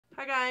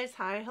Hi guys,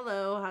 hi,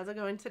 hello, how's it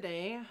going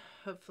today?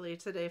 Hopefully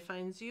today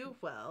finds you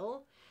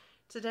well.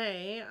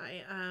 Today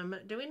I am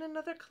doing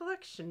another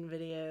collection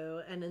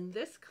video, and in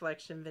this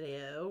collection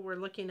video we're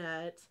looking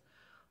at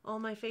all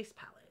my face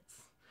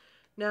palettes.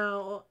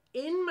 Now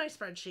in my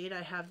spreadsheet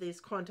I have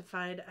these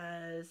quantified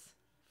as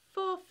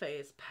full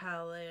face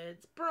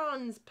palettes,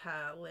 bronze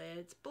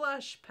palettes,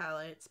 blush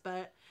palettes,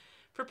 but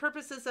for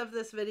purposes of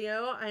this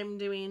video, I'm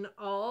doing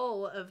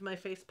all of my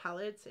face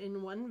palettes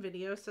in one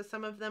video. So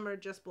some of them are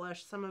just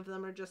blush, some of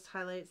them are just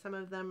highlight, some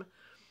of them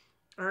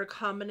are a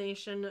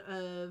combination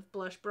of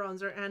blush,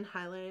 bronzer, and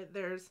highlight.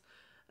 There's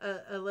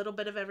a little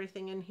bit of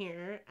everything in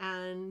here,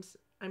 and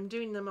I'm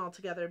doing them all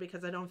together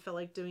because I don't feel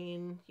like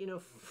doing, you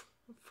know,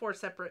 4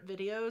 separate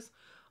videos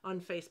on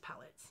face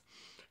palettes.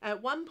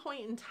 At one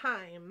point in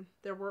time,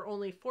 there were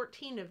only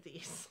 14 of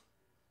these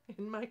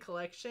in my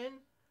collection.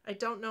 I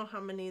don't know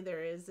how many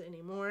there is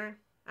anymore.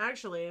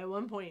 Actually, at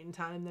one point in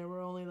time, there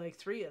were only like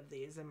 3 of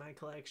these in my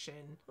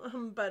collection.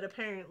 But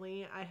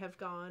apparently, I have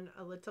gone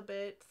a little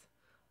bit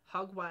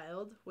hog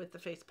wild with the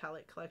face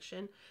palette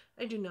collection.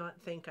 I do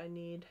not think I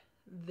need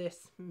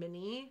this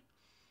many.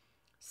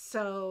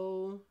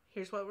 So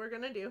here's what we're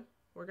going to do.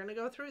 We're going to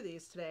go through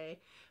these today.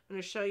 I'm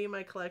going to show you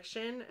my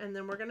collection, and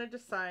then we're going to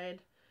decide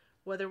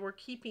whether we're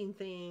keeping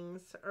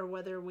things or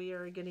whether we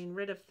are getting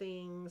rid of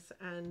things.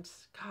 And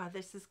God,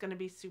 this is going to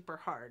be super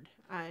hard.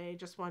 I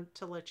just want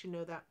to let you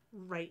know that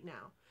right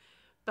now.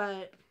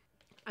 But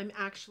I'm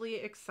actually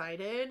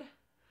excited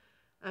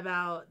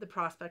about the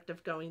prospect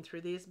of going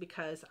through these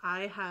because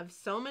I have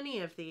so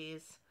many of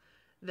these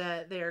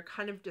that they're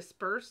kind of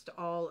dispersed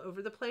all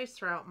over the place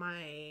throughout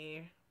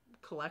my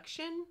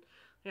collection.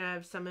 I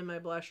have some in my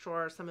blush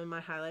drawer, some in my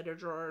highlighter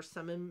drawer,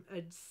 some in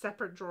a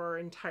separate drawer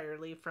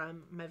entirely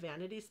from my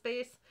vanity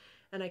space,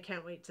 and I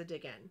can't wait to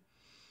dig in.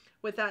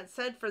 With that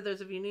said, for those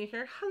of you new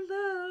here,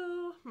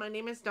 hello! My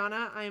name is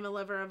Donna. I am a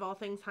lover of all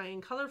things high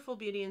and colorful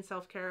beauty and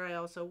self-care. I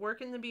also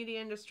work in the beauty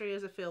industry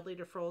as a field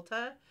leader for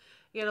Ulta. I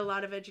get a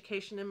lot of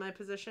education in my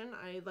position.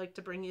 I like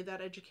to bring you that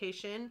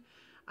education.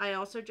 I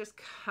also just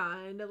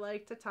kind of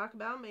like to talk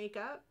about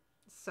makeup.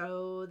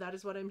 So that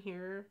is what I'm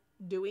here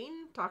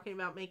doing, talking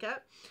about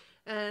makeup.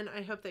 And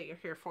I hope that you're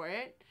here for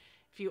it.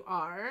 If you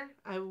are,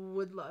 I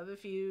would love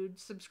if you'd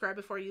subscribe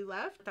before you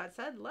left. That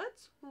said,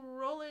 let's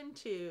roll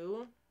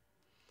into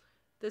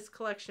this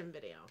collection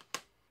video.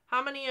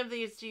 How many of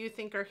these do you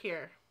think are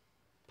here?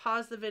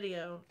 Pause the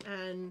video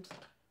and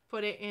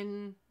put it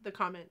in the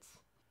comments.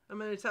 I'm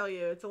going to tell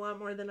you, it's a lot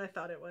more than I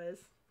thought it was.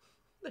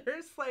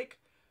 There's like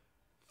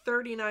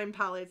 39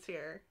 palettes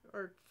here,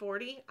 or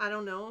 40. I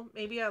don't know.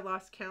 Maybe I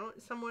lost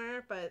count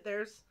somewhere, but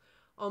there's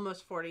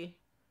almost 40,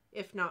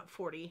 if not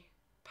 40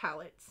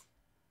 palettes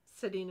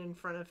sitting in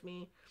front of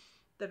me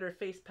that are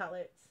face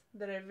palettes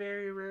that I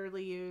very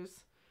rarely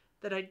use,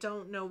 that I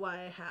don't know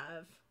why I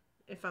have,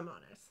 if I'm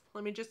honest.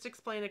 Let me just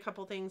explain a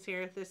couple things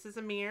here. This is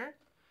a mirror.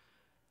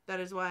 That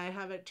is why I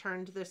have it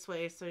turned this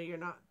way so you're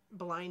not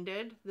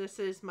blinded. This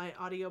is my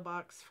audio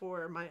box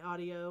for my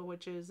audio,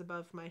 which is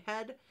above my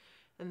head.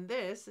 And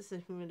this is a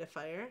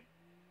humidifier.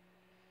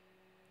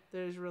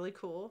 That is really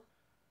cool,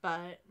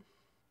 but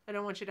I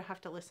don't want you to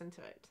have to listen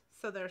to it.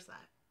 So there's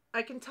that.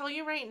 I can tell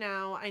you right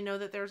now, I know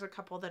that there's a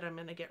couple that I'm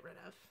going to get rid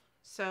of.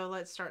 So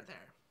let's start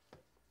there.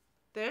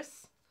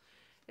 This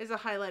is a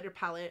highlighter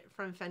palette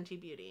from Fenty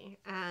Beauty,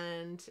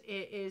 and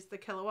it is the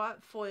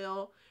Kilowatt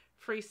Foil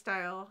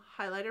Freestyle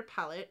Highlighter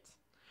Palette.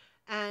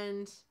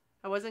 And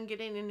I wasn't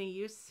getting any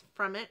use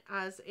from it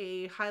as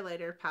a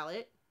highlighter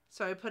palette,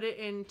 so I put it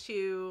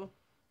into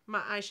my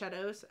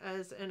eyeshadows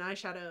as an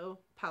eyeshadow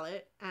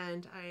palette,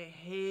 and I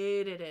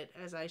hated it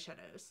as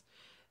eyeshadows.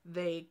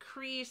 They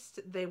creased.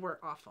 They were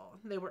awful.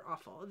 They were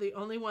awful. The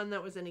only one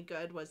that was any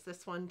good was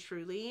this one,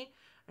 Truly.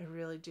 I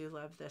really do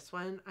love this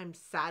one. I'm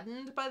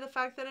saddened by the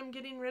fact that I'm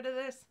getting rid of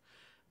this,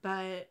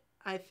 but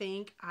I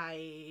think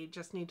I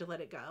just need to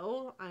let it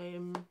go.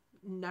 I'm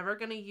never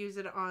going to use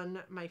it on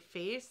my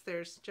face.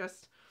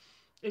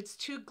 It's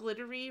too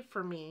glittery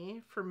for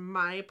me, for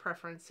my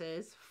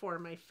preferences for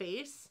my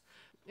face.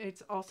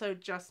 It's also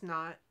just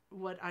not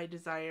what I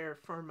desire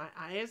for my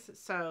eyes.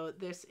 So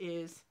this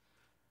is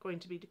going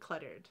to be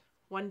decluttered.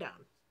 One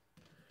down.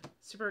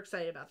 Super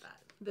excited about that.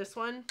 This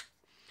one,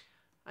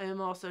 I am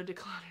also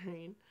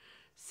decluttering.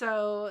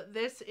 So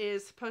this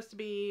is supposed to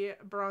be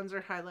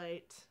bronzer,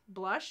 highlight,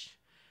 blush.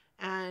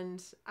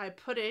 And I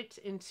put it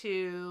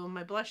into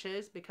my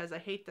blushes because I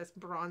hate this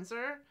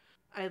bronzer.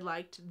 I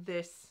liked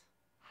this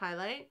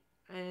highlight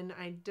and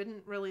I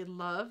didn't really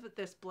love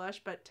this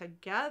blush, but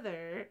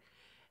together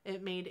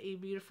it made a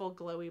beautiful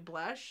glowy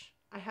blush.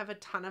 I have a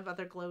ton of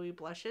other glowy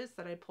blushes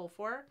that I pull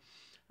for.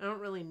 I don't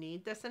really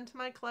need this into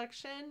my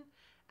collection,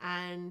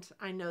 and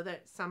I know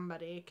that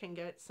somebody can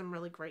get some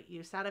really great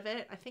use out of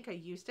it. I think I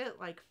used it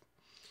like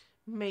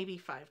maybe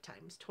 5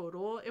 times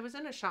total. It was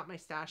in a Shop My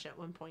Stash at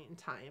one point in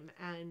time,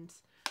 and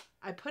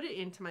I put it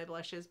into my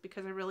blushes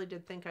because I really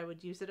did think I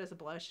would use it as a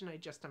blush, and I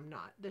just am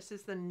not. This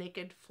is the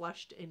Naked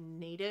Flushed in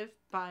Native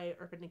by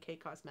Urban Decay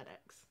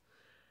Cosmetics.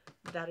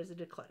 That is a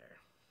declutter.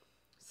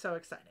 So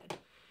excited.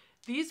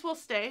 These will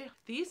stay.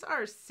 These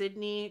are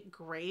Sydney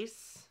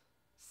Grace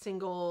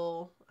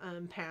single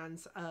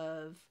pans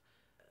of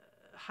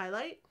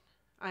highlight.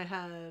 I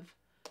have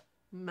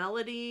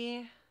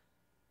Melody,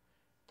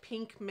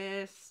 Pink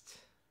Mist,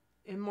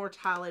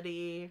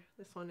 Immortality.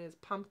 This one is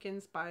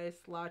Pumpkin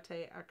Spice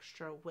Latte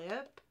Extra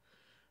Whip.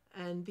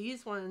 And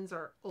these ones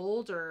are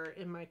older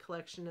in my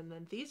collection. And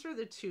then these are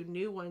the two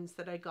new ones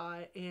that I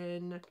got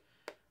in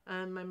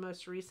my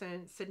most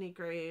recent Sydney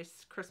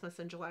Grace Christmas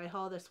in July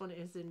haul. This one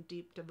is in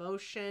Deep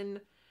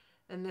Devotion.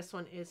 And this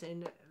one is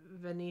in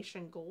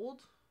Venetian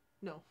Gold.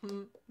 No,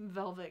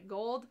 Velvet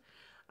Gold.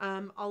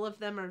 All of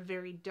them are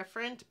very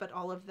different, but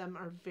all of them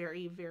are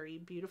very, very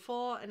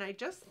beautiful. And I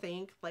just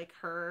think like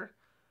her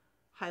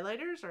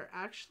highlighters are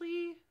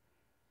actually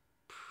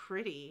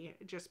pretty,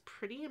 just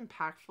pretty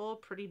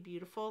impactful, pretty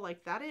beautiful.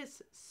 Like that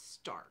is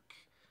stark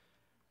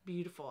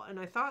beautiful. And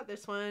I thought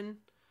this one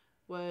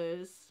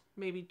was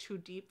maybe too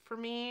deep for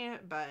me,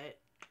 but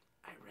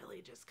I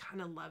really just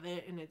kind of love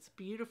it. And it's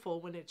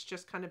beautiful when it's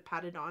just kind of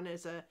patted on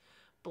as a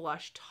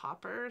blush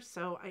topper.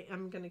 So I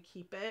am going to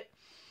keep it.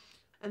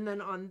 And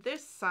then on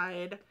this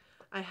side,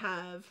 I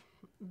have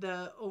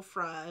the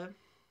Ofra,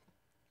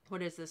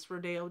 what is this?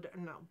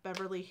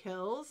 Beverly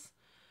Hills.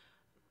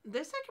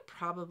 This I could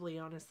probably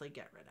honestly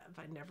get rid of.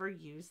 I never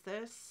use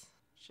this.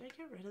 Should I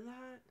get rid of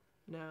that?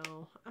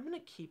 No, I'm going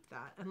to keep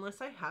that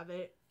unless I have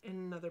it in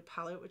another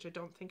palette, which I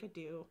don't think I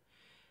do.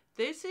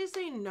 This is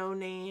a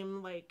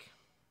no-name, like,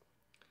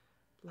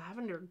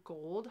 lavender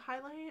gold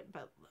highlight,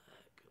 but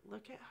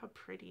look at how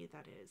pretty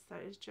that is.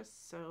 That is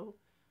just so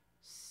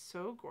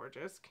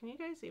gorgeous. Can you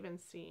guys even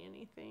see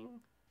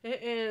anything?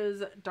 It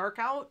is dark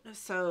out,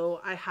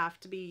 so I have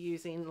to be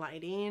using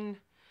lighting.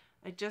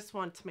 I just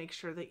want to make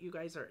sure that you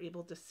guys are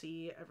able to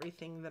see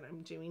everything that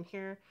I'm doing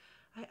here.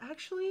 I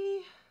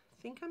actually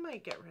think I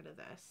might get rid of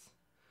this.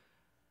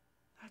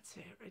 That's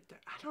it right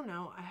there. I don't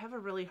know. I have a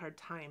really hard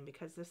time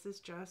because this is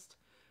just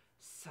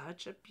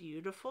such a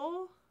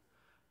beautiful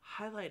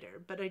highlighter,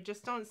 but I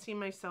just don't see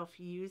myself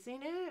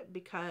using it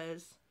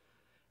because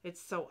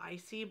it's so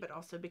icy, but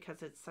also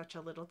because it's such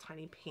a little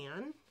tiny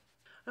pan.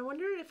 I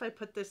wonder if I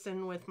put this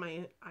in with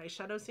my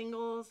eyeshadow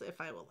singles,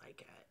 if I will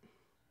like it.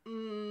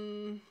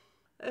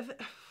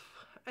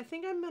 I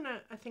think I'm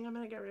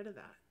gonna get rid of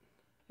that.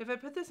 If I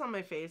put this on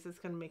my face, it's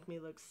gonna make me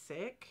look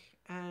sick,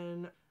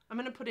 and I'm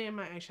gonna put it in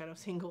my eyeshadow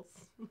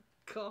singles.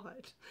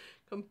 God,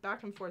 go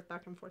back and forth,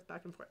 back and forth,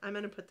 back and forth. I'm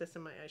gonna put this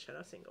in my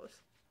eyeshadow singles.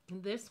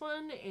 This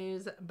one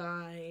is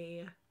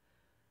by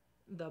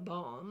The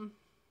Balm,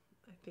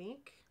 I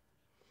think.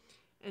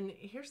 And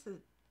here's the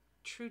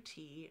True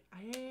Tea.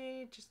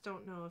 I just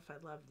don't know if I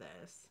love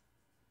this.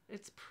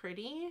 It's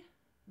pretty,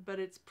 but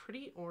it's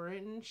pretty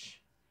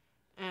orange.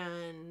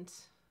 And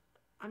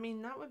I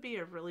mean, that would be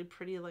a really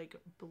pretty like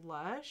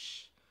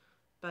blush,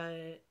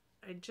 but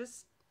I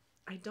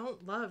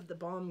don't love the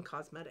Balm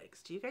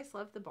Cosmetics. Do you guys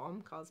love the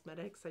Balm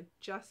Cosmetics? I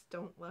just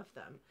don't love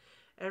them.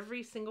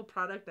 Every single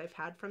product I've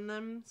had from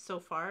them so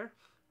far,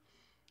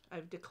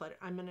 I've decluttered.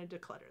 I'm going to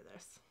declutter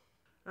this.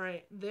 All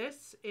right,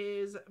 this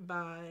is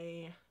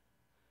by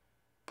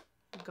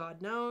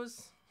God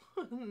Knows.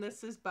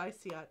 This is by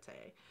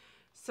Ciate.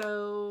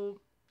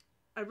 So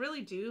I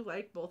really do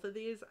like both of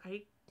these.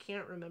 I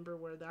can't remember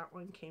where that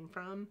one came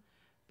from,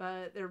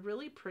 but they're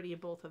really pretty,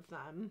 both of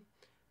them.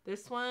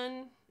 This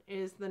one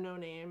is the No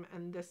Name,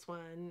 and this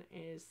one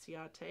is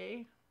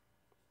Ciate.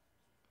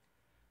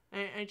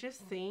 I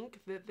just think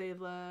that they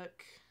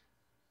look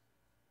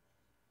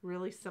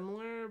really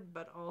similar,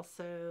 but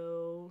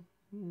also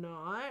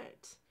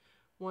not.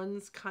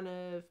 One's kind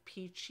of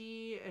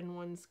peachy and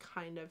one's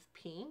kind of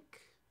pink.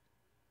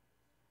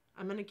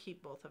 I'm gonna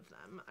keep both of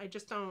them. I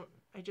just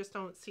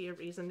don't see a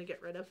reason to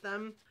get rid of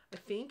them. I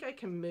think I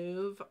can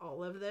move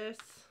all of this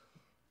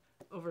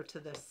over to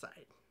this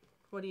side.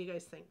 What do you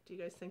guys think? Do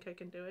you guys think I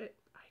can do it?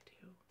 I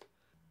do.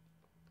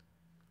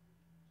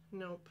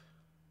 Nope.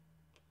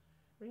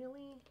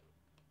 Really?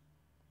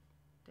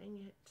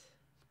 Dang it.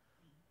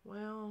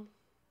 Well,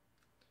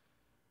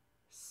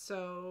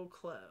 so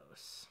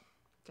close.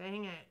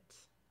 Dang it.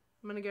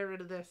 I'm gonna get rid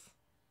of this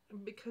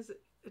because,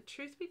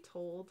 truth be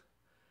told,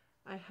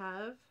 I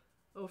have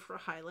Ofra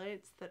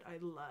highlights that I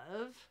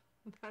love.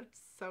 That's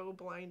so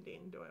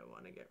blinding. Do I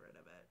want to get rid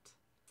of it?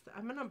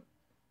 I'm gonna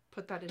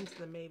put that into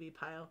the maybe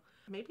pile.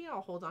 Maybe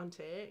I'll hold on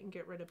to it and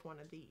get rid of one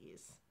of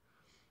these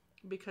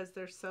because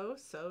they're so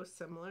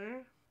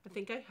similar. I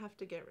think I have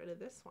to get rid of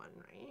this one,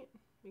 right?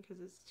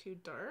 Because it's too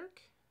dark.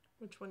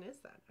 Which one is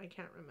that? I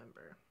can't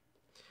remember.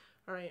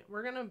 All right,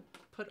 we're gonna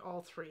put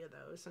all three of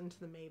those into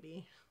the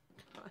maybe.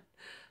 God,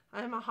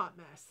 I'm a hot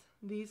mess.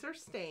 These are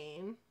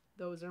staying.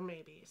 Those are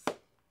maybes.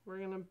 We're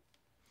gonna,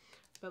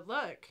 but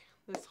look,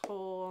 this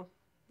whole,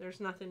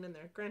 there's nothing in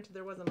there. Granted,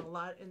 there wasn't a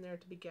lot in there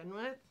to begin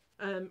with.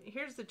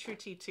 Here's the True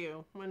Tea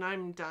 2. When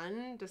I'm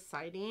done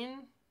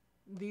deciding,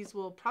 these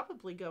will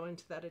probably go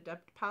into that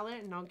Adept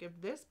palette, and I'll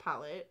give this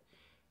palette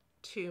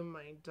to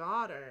my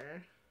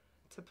daughter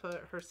to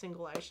put her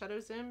single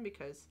eyeshadows in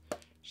because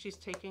she's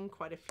taking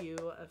quite a few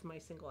of my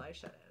single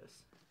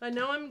eyeshadows. I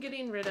know I'm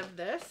getting rid of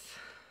this.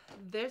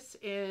 This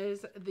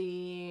is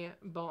the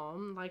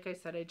balm. Like I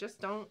said, I just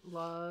don't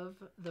love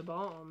the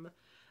balm.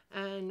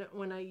 And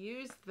when I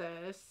used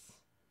this,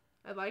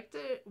 I liked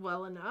it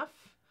well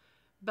enough,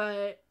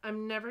 but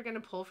I'm never going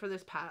to pull for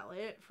this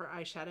palette for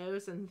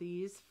eyeshadows, and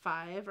these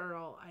 5 are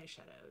all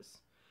eyeshadows.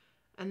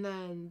 And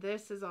then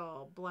this is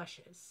all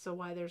blushes. So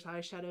why there's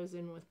eyeshadows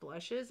in with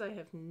blushes, I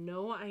have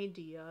no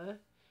idea,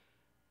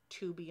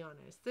 to be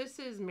honest. This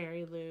is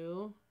Mary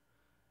Lou,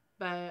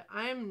 but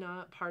I'm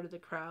not part of the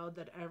crowd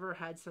that ever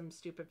had some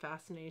stupid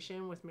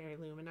fascination with Mary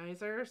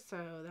Luminizer,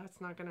 so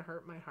that's not going to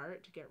hurt my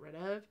heart to get rid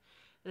of.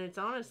 And it's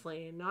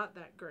honestly not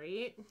that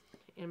great,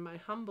 in my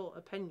humble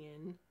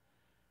opinion,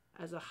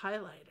 as a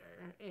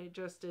highlighter. It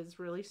just is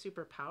really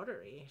super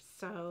powdery.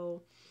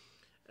 So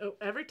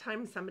every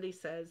time somebody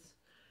says,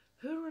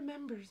 who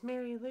remembers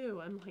Mary Lou?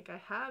 I'm like, I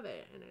have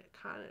it, and it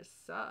kind of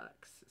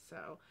sucks.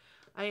 So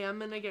I am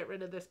going to get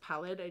rid of this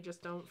palette. I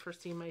just don't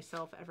foresee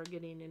myself ever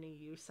getting any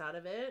use out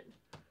of it.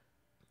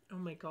 Oh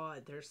my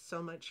god, there's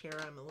so much here.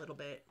 I'm a little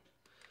bit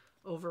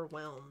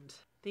overwhelmed.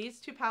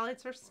 These 2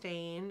 palettes are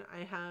staying.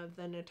 I have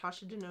the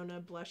Natasha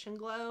Denona Blush and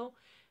Glow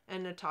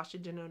and Natasha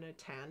Denona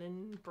Tan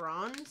and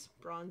Bronze.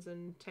 Bronze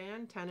and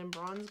Tan. Tan and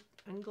Bronze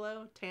and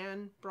Glow.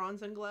 Tan,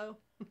 Bronze and Glow.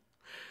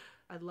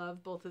 I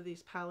love both of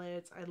these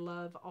palettes. I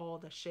love all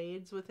the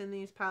shades within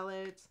these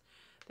palettes.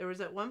 There was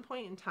at one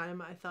point in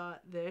time I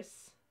thought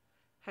this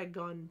had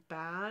gone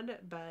bad,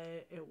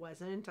 but it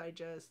wasn't. I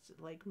just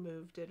like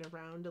moved it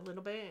around a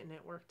little bit and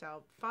it worked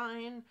out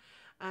fine.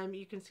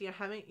 You can see I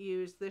haven't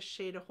used this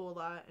shade a whole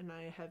lot, and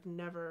I have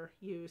never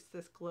used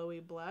this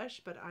glowy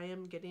blush, but I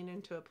am getting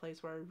into a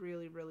place where I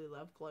really, really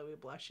love glowy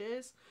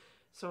blushes.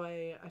 So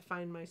I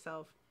find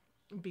myself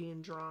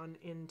being drawn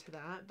into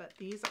that, but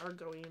these are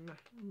going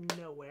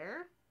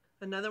nowhere.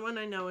 Another one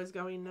I know is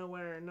going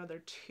nowhere,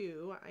 another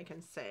 2 I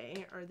can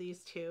say, are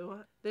these 2.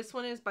 This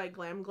one is by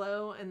Glam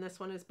Glow, and this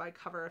one is by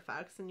Cover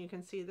FX, and you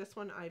can see this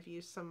one I've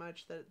used so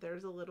much that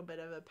there's a little bit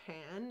of a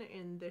pan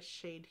in this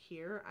shade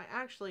here. I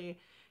actually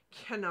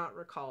cannot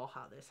recall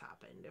how this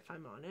happened, if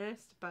I'm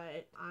honest,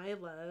 but I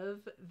love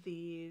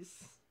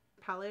these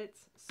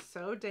palettes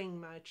so dang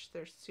much.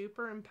 They're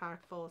super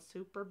impactful,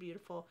 super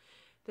beautiful.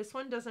 This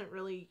one doesn't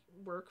really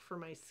work for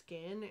my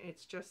skin.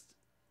 It's just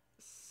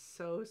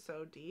so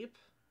deep.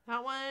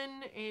 That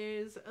one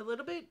is a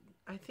little bit,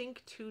 I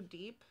think, too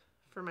deep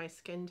for my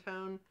skin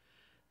tone.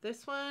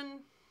 This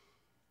one,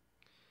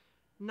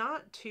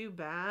 not too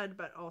bad,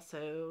 but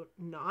also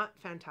not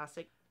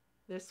fantastic.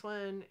 This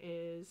one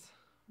is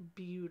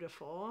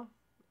beautiful,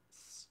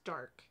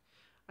 stark.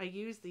 I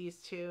use these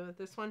 2.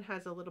 This one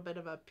has a little bit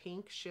of a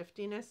pink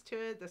shiftiness to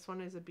it. This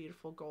one is a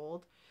beautiful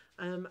gold.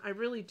 I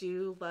really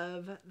do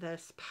love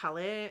this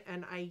palette,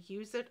 and I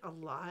use it a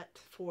lot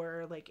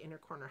for like inner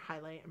corner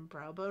highlight and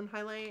brow bone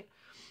highlight.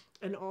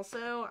 And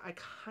also I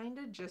kind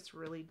of just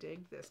really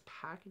dig this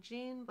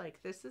packaging.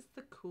 Like, this is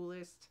the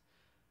coolest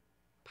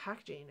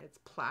packaging. It's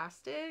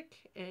plastic.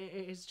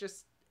 It's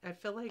just, I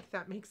feel like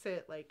that makes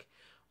it like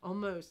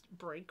almost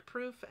break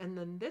proof. And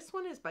then this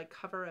one is by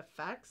Cover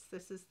FX.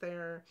 This is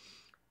their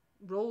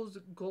Rose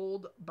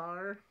Gold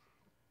Bar.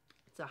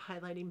 It's a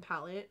highlighting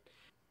palette.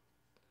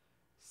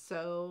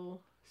 So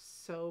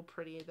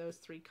pretty, those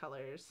 3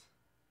 colors.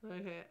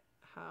 Look at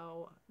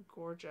how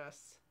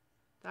gorgeous.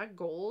 That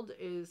gold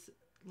is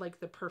like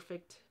the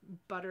perfect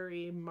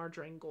buttery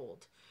margarine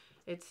gold.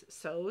 It's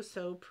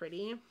so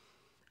pretty.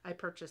 I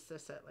purchased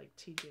this at like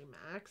TJ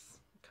Maxx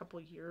a couple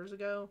years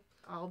ago.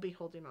 I'll be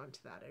holding on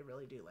to that. I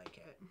really do like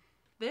it.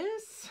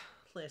 This,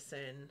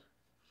 listen,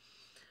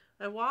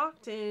 I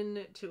walked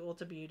in to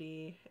Ulta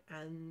Beauty,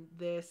 and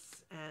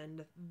this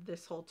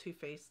whole Too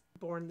Faced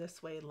Born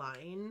This Way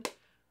line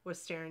was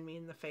staring me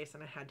in the face,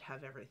 and I had to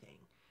have everything.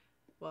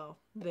 Well,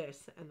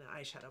 this and the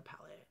eyeshadow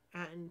palette.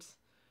 And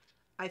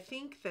I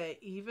think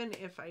that even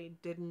if I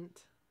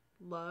didn't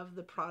love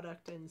the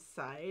product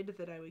inside,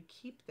 that I would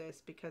keep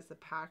this because the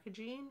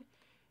packaging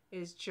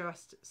is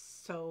just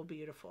so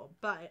beautiful.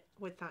 But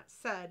with that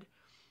said,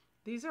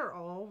 these are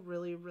all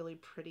really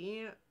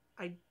pretty.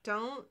 I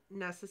don't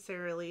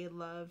necessarily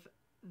love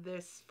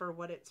this for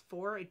what it's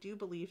for. I do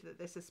believe that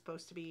this is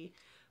supposed to be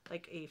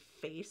like a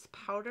face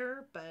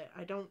powder, but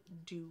I don't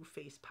do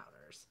face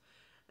powders.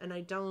 And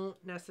I don't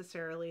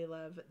necessarily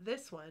love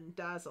this one,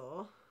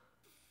 Dazzle,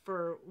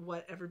 for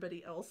what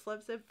everybody else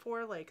loves it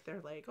for. Like,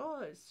 they're like, oh,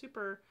 it's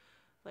super,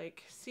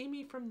 like, see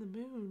me from the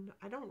moon.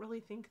 I don't really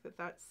think that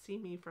that's see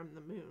me from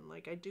the moon.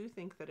 Like, I do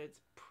think that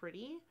it's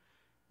pretty,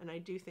 and I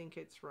do think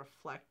it's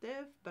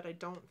reflective, but I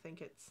don't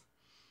think it's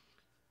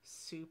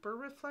super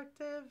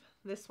reflective.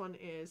 This one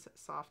is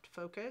Soft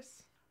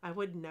Focus. I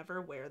would never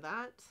wear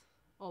that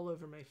all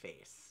over my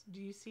face. Do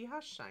you see how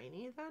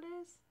shiny that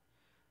is?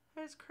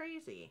 That is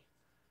crazy.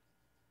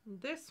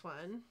 This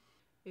one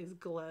is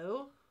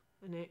Glow,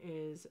 and it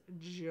is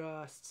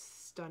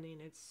just stunning.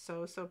 It's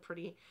so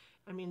pretty.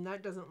 I mean,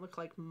 that doesn't look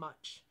like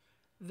much.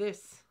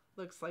 This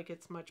looks like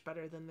it's much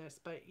better than this,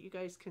 but you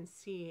guys can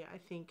see, I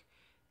think,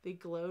 the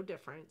glow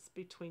difference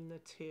between the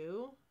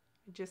two.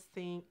 I just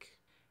think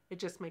it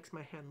just makes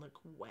my hand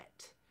look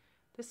wet.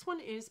 This one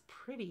is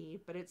pretty,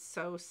 but it's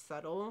so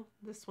subtle.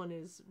 This one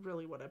is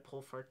really what I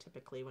pull for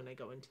typically when I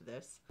go into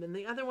this. And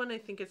the other one, I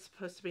think it's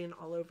supposed to be an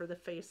all over the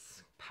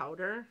face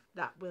powder.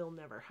 That will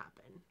never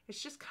happen.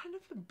 It's just kind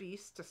of a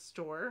beast to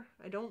store.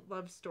 I don't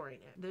love storing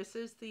it. This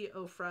is the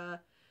Ofra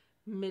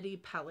Midi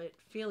palette,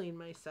 Feeling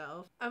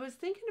Myself. I was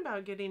thinking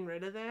about getting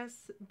rid of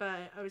this,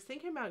 but I was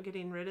thinking about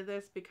getting rid of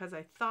this because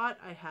I thought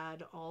I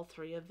had all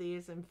 3 of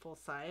these in full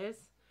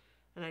size,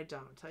 and I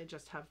don't. I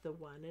just have the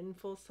one in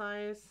full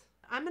size.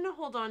 I'm going to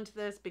hold on to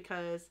this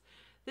because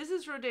this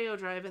is Rodeo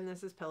Drive and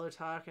this is Pillow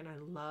Talk, and I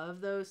love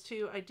those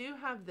two. I do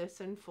have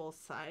this in full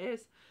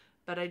size,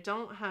 but I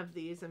don't have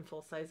these in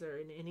full size or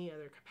in any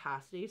other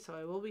capacity, so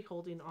I will be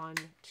holding on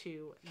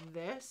to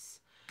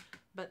this.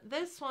 But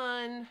this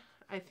one,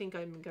 I think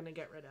I'm going to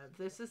get rid of.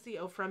 This is the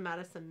Ofra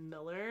Madison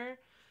Miller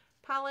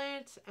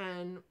palette,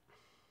 and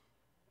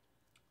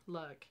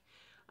look,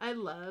 I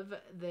love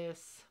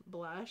this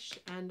blush,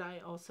 and I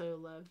also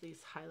love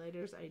these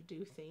highlighters, I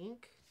do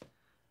think.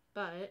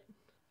 But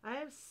I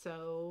have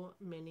so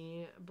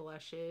many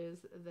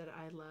blushes that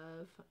I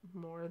love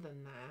more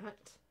than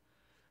that.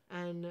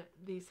 And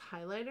these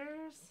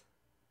highlighters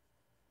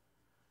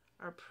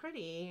are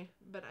pretty,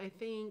 but I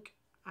think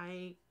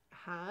I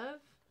have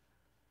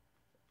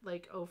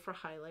like Ofra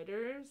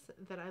highlighters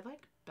that I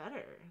like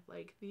better.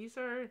 Like these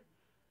are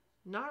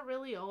not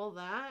really all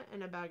that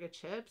in a bag of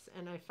chips,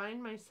 and I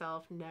find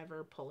myself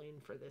never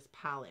pulling for this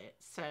palette.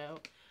 So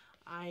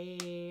I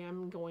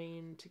am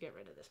going to get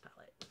rid of this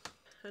palette.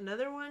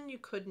 Another one you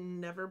could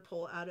never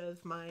pull out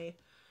of my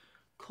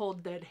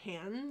cold dead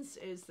hands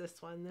is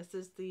this one. This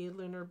is the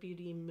Lunar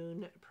Beauty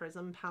Moon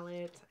Prism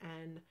palette,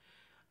 and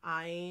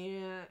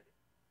I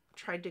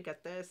tried to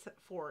get this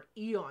for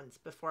eons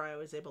before I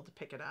was able to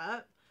pick it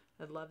up.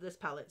 I love this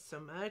palette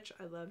so much.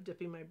 I love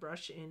dipping my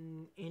brush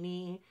in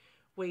any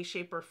way,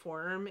 shape, or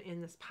form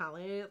in this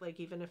palette. Like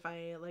even if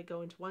I like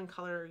go into one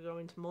color or go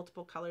into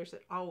multiple colors,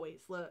 it always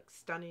looks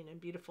stunning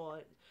and beautiful.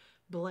 It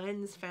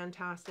blends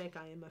fantastic.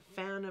 I am a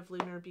fan of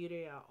Lunar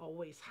Beauty. I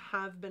always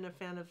have been a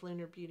fan of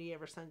Lunar Beauty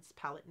ever since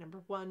palette number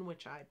 1,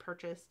 which I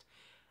purchased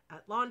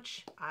at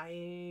launch.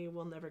 I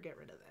will never get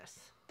rid of this.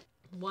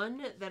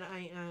 One that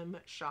I am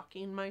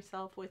shocking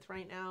myself with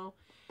right now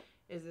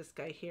is this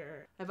guy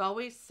here. I've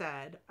always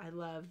said I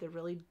love the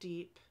really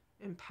deep,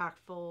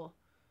 impactful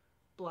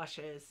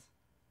blushes,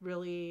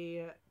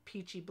 really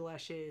peachy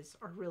blushes,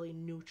 or really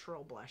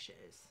neutral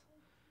blushes.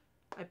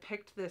 I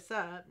picked this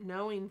up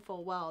knowing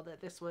full well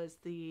that this was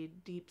the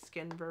deep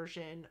skin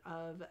version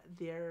of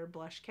their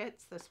blush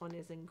kits. This one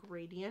is in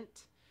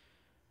Gradient.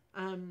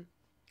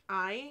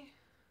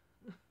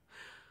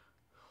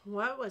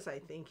 What was I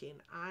thinking?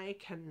 I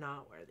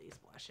cannot wear these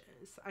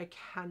blushes. I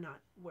cannot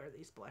wear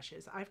these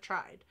blushes. I've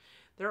tried.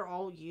 They're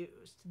all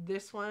used.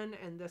 This one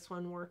and this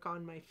one work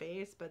on my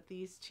face, but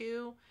these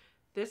two,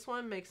 this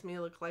one makes me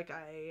look like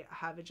I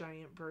have a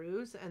giant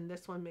bruise, and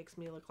this one makes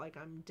me look like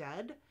I'm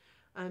dead.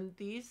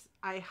 These,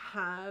 I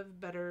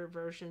have better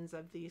versions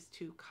of these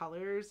two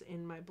colors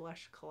in my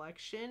blush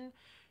collection,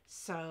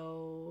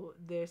 so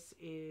this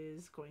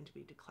is going to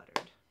be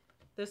decluttered.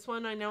 This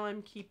one I know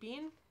I'm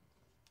keeping.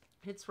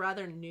 It's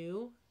rather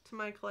new to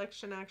my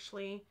collection,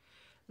 actually.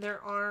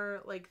 There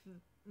are, like,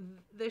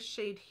 this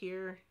shade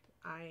here,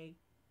 I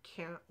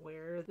can't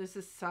wear. This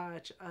is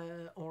such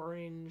a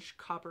orange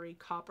coppery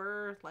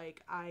copper.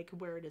 Like, I could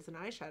wear it as an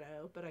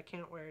eyeshadow, but I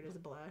can't wear it as a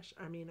blush.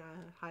 I mean,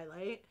 a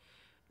highlight.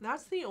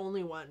 That's the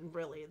only one,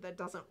 really, that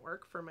doesn't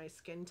work for my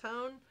skin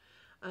tone.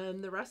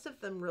 The rest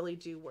of them really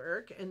do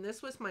work. And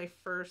this was my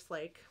first,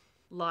 like,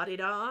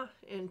 la-di-da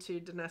into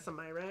Danessa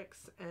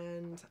Myricks,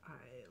 and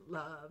I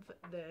love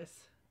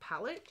this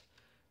palette.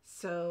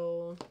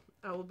 So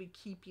I will be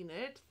keeping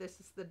it.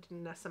 This is the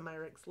Danessa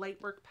Myricks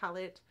Lightwork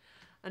palette.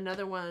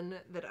 Another one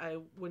that I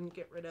wouldn't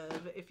get rid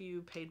of if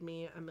you paid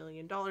me $1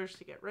 million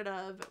to get rid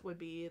of would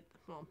be,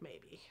 well,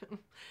 maybe,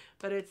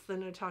 but it's the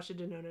Natasha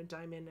Denona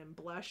Diamond and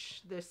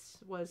Blush. This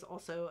was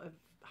also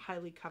a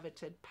highly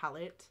coveted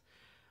palette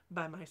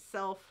by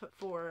myself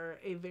for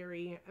a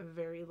very,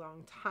 very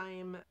long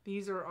time.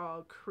 These are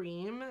all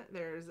cream.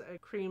 There's a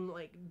cream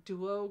like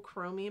duo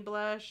chromey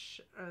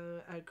blush,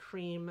 a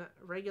cream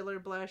regular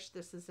blush.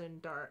 This is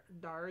in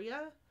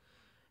Daria,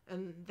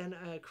 and then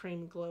a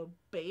cream glow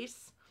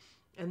base.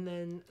 And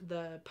then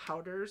the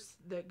powders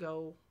that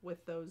go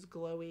with those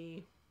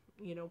glowy,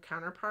 you know,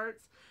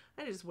 counterparts.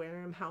 I just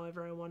wear them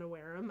however I want to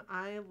wear them.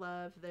 I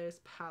love this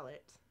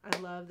palette. I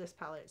love this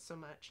palette so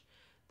much.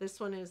 This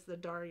one is the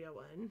Daria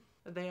one.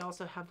 They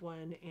also have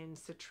one in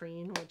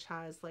Citrine, which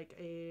has like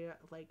a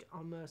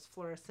almost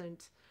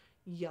fluorescent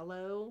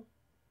yellow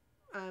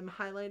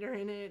highlighter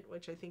in it,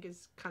 which I think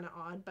is kind of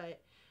odd. But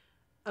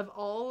of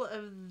all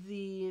of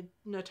the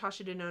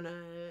Natasha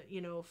Denona,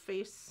 you know,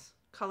 face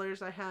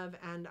colors I have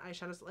and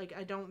eyeshadows, like,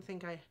 I don't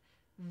think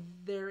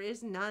there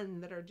is none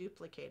that are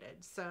duplicated.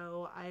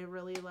 So I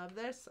really love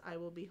this. I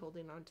will be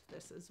holding on to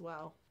this as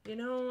well. You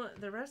know,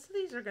 the rest of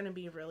these are going to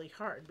be really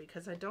hard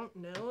because I don't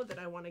know that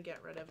I want to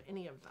get rid of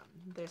any of them.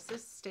 This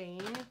is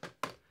Stain.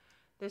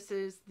 This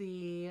is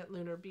the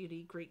Lunar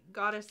Beauty Greek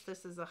Goddess.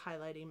 This is a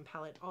highlighting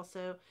palette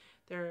also.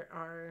 There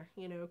are,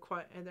 you know,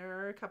 there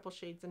are a couple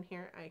shades in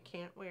here I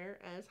can't wear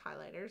as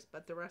highlighters,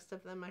 but the rest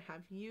of them I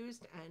have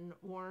used and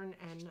worn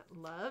and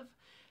love.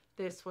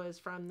 This was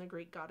from the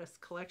Greek Goddess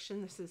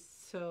collection. This is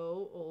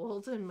so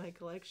old in my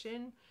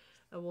collection.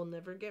 I will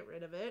never get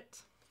rid of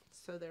it.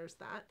 So there's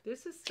that.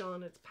 This is still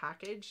in its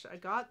package. I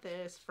got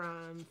this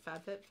from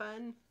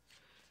FabFitFun.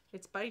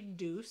 It's by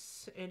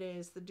Douce. It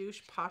is the Douce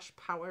Posh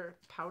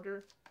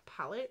Powder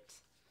Palette.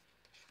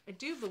 I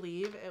do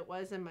believe it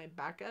was in my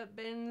backup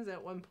bins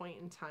at one point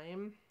in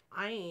time.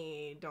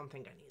 I don't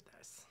think I need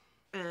this.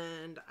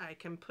 And I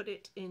can put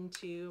it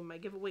into my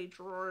giveaway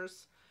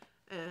drawers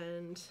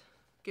and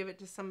give it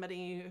to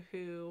somebody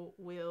who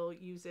will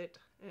use it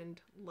and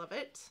love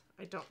it.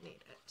 I don't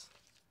need it.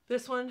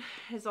 This one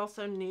is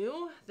also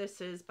new.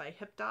 This is by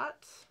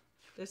Ebates.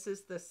 This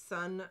is the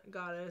Sun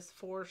Goddess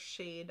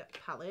 4-shade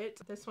palette.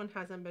 This one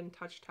hasn't been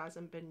touched,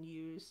 hasn't been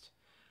used.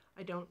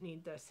 I don't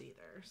need this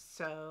either.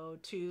 So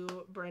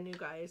 2 brand new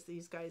guys.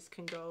 These guys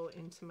can go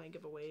into my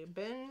giveaway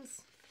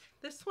bins.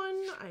 This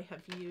one I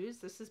have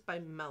used. This is by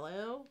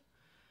Mellow.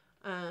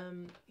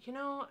 You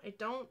know, I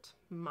don't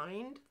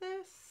mind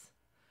this,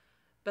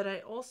 but I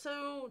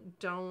also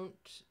don't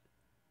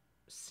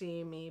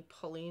see me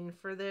pulling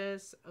for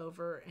this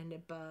over and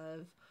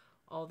above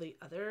all the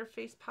other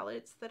face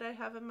palettes that I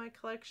have in my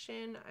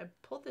collection. I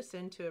pulled this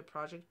into a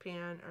project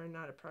pan, or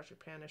not a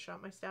project pan, a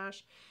Shop My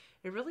Stash.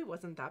 It really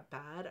wasn't that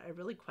bad. I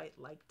really quite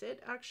liked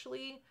it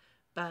actually,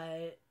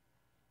 but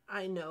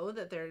I know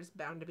that there's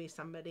bound to be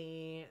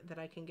somebody that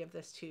I can give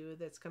this to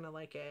that's gonna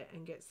like it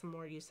and get some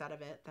more use out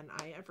of it than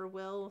I ever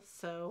will.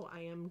 So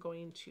I am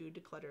going to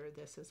declutter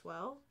this as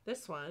well.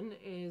 This one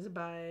is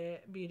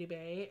by Beauty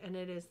Bay, and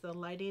it is the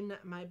Lighting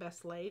My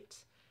Best Light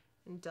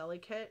in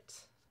Delicate.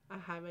 I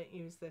haven't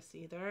used this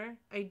either.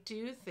 I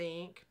do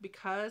think,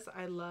 because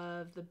I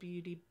love the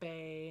Beauty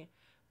Bay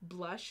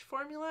blush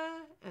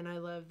formula and I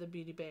love the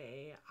Beauty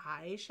Bay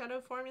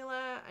eyeshadow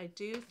formula, I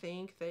do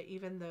think that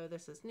even though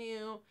this is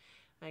new,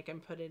 I can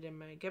put it in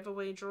my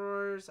giveaway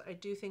drawers. I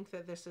do think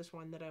that this is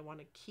one that I want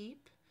to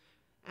keep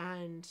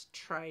and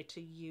try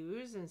to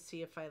use and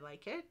see if I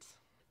like it.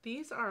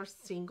 These are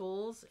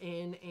singles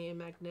in a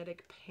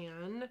magnetic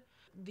pan.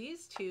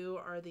 These two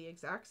are the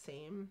exact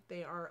same.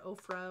 They are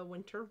Ofra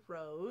Winter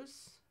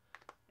Rose.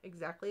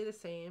 Exactly the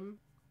same.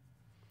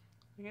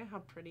 Look at how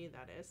pretty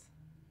that is.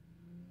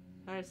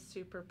 That is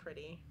super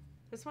pretty.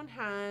 This one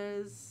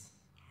has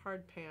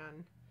hard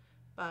pan,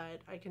 but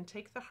I can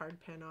take the hard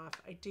pan off.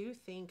 I do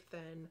think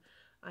then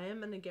I am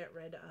going to get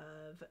rid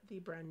of the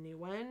brand new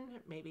one,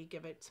 maybe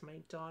give it to my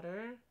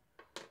daughter,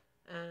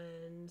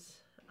 and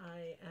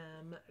I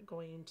am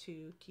going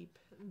to keep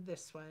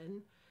this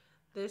one.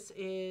 This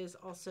is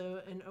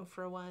also an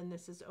Ofra one.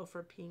 This is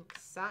Ofra Pink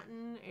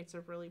Satin. It's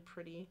a really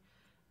pretty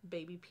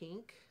baby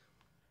pink.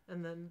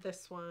 And then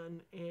this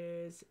one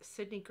is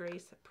Sydney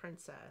Grace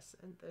Princess,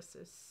 and this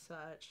is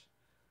such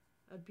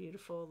a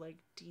beautiful, like,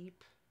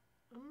 deep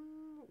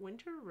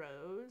winter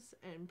rose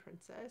and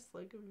princess,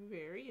 like,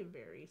 very,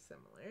 very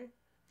similar.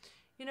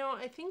 You know,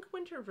 I think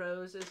winter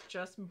rose is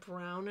just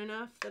brown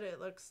enough that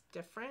it looks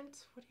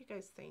different. What do you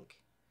guys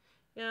think?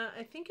 Yeah,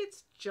 I think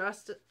it's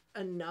just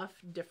enough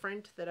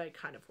different that I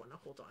kind of want to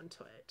hold on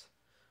to it.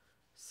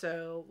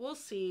 So we'll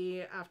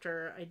see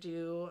after I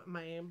do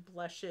my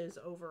blushes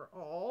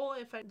overall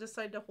if I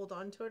decide to hold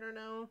on to it or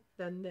no.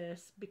 Then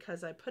this,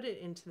 because I put it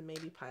into the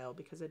maybe pile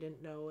because I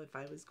didn't know if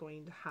I was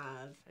going to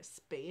have a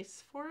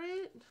space for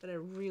it, but I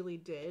really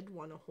did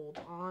want to hold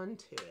on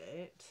to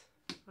it.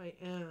 I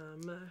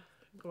am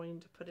going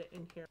to put it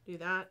in here. Do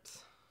that.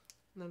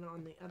 And then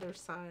on the other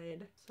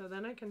side. So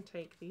then I can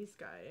take these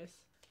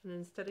guys, and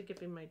instead of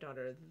giving my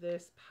daughter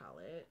this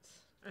palette,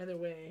 either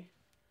way,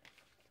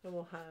 I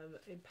will have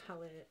a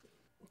palette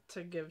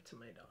to give to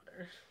my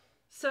daughter.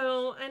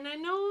 So, and I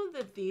know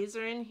that these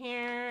are in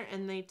here,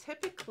 and they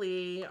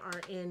typically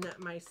are in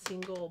my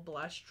single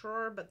blush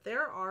drawer, but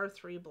there are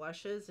 3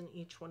 blushes in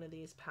each one of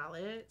these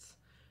palettes.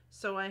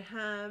 So I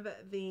have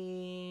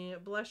the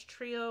blush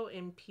trio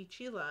in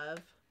Peachy Love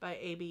by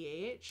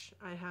ABH.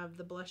 I have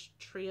the blush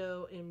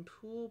trio in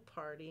Pool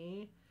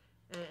Party,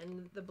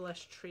 and the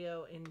blush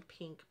trio in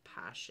Pink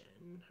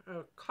Passion,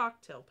 or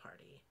Cocktail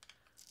Party.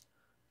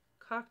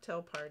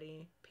 Cocktail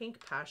Party,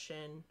 Pink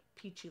Passion,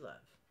 Peachy Love.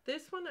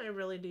 This one I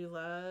really do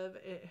love.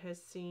 It has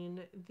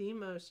seen the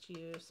most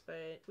use,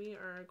 but we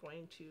are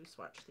going to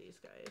swatch these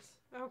guys.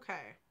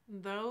 Okay,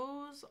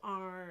 those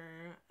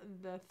are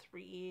the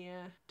 3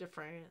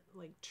 different,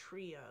 like,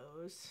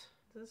 trios.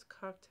 This is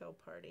Cocktail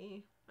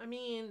Party. I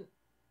mean,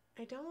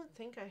 I don't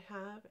think I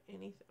have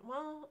anything.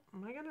 Well,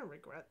 am I gonna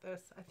regret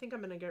this? I think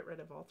I'm gonna get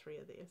rid of all 3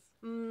 of these.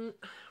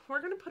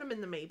 We're gonna put them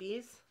in the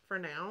maybes for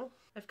now.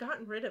 I've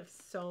gotten rid of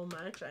so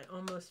much. I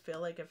almost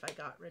feel like if I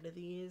got rid of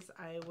these,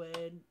 I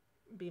would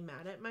be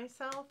mad at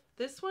myself.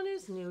 This one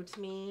is new to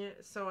me,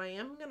 so I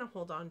am gonna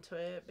hold on to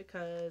it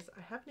because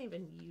I haven't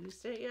even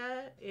used it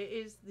yet. It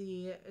is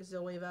the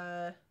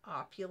Zoeva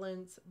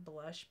Opulence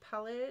Blush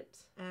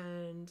Palette,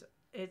 and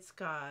It's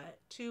got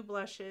 2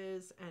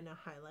 blushes and a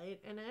highlight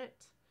in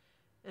it.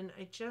 And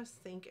I just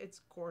think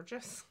it's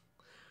gorgeous.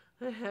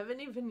 I haven't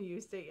even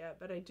used it yet,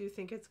 but I do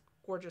think it's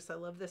gorgeous. I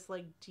love this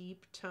like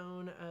deep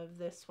tone of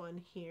this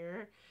one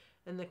here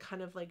and the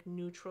kind of like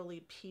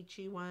neutrally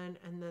peachy one.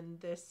 And then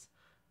this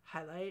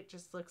highlight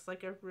just looks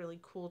like a really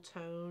cool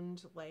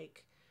toned,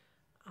 like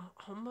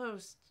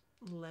almost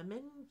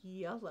lemon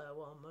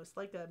yellow, almost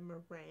like a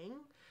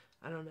meringue.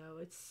 I don't know.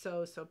 It's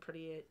so, so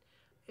pretty.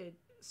 It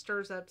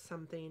stirs up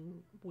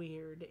something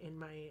weird in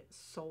my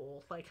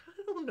soul. Like,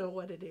 I don't know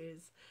what it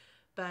is,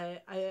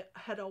 but I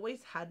had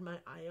always had my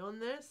eye on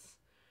this.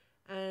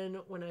 And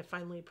when I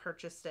finally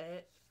purchased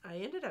it, I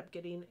ended up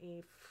getting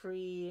a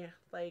free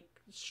like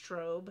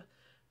strobe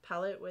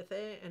palette with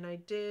it. And I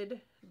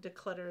did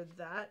declutter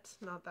that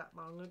not that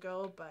long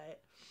ago,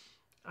 but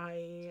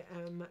I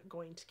am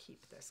going to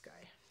keep this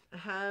guy. I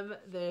have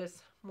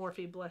this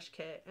Morphe blush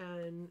kit,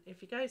 and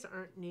if you guys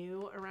aren't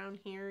new around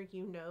here,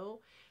 you know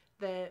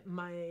that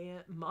my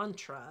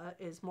mantra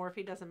is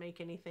Morphe doesn't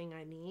make anything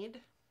I need,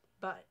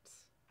 but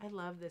I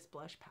love this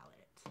blush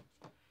palette.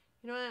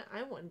 You know what?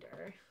 I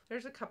wonder.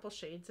 There's a couple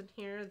shades in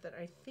here that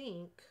I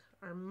think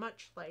are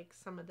much like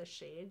some of the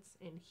shades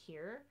in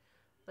here.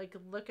 Like,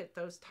 look at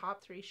those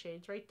top 3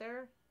 shades right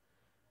there.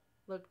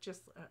 Look,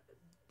 just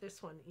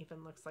this one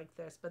even looks like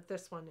this, but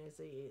this one is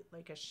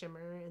like a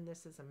shimmer and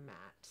this is a matte.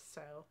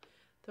 So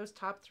those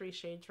top 3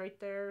 shades right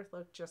there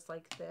look just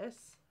like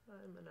this.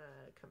 I'm gonna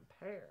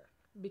compare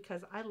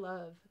because I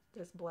love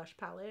this blush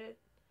palette.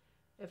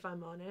 If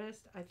I'm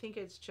honest, I think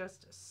it's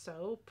just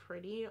so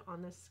pretty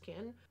on the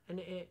skin, and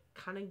it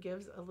kind of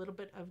gives a little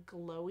bit of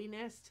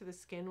glowiness to the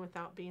skin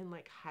without being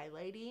like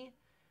highlighty.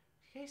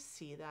 You guys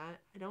see that?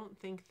 I don't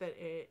think that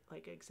it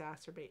like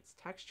exacerbates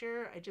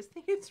texture. I just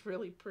think it's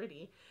really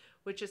pretty,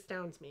 which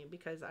astounds me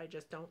because I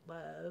just don't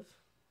love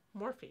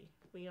Morphe.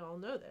 We all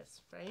know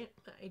this, right?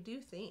 I do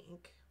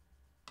think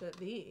that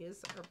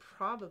these are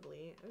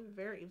probably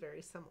very,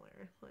 very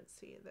similar. Let's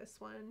see, this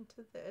one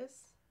to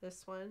this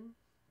one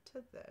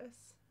to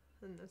this,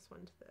 and this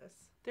one to this.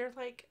 They're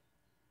like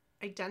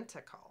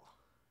identical,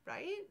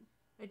 right?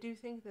 I do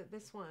think that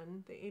this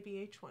one, the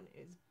ABH one,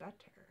 is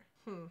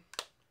better.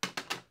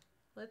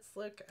 Let's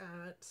look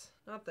at,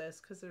 not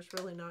this, because there's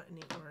really not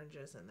any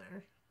oranges in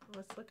there.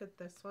 Let's look at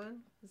this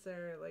one. Is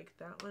there like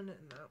that one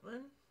and that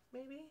one,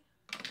 maybe?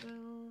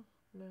 No.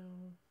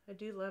 I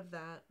do love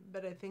that,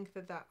 but I think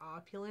that that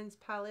Opulence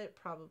palette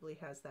probably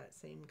has that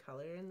same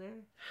color in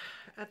there.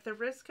 At the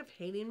risk of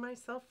hating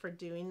myself for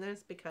doing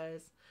this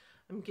because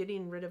I'm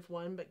getting rid of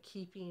one but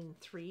keeping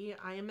 3,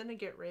 I am going to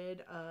get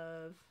rid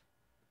of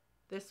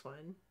this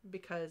one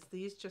because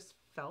these just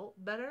felt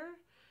better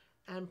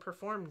and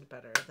performed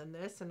better than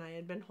this, and I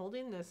had been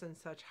holding this in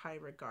such high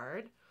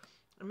regard.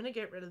 I'm going to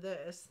get rid of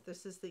this.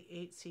 This is the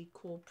 8C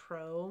Cool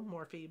Pro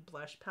Morphe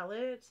Blush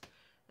Palette,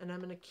 and I'm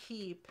going to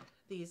keep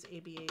these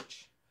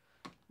ABH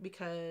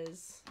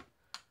because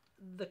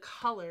the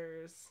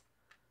colors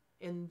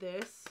in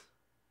this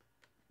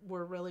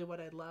were really what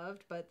I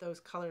loved, but those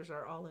colors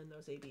are all in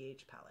those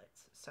ABH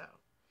palettes. So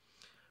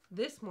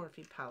this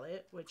Morphe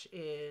palette, which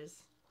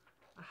is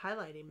a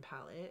highlighting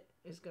palette,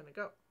 is going to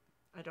go.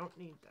 I don't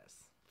need this.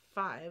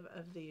 5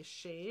 of these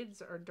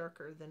shades are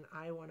darker than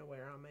I want to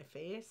wear on my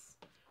face,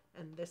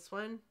 and this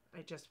one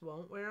I just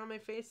won't wear on my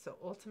face. So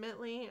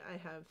ultimately I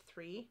have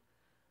 3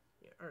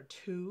 or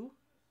 2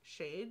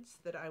 shades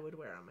that I would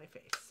wear on my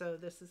face. So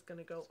this is going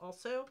to go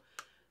also.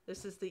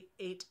 This is the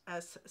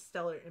 8S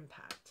Stellar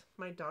Impact.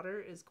 My daughter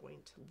is going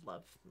to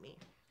love me.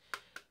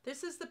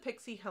 This is the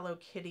Pixi Hello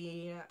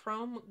Kitty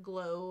Chrome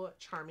Glow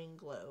Charming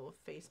Glow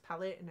face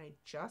palette, and I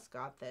just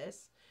got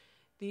this.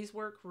 These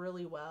work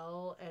really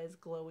well as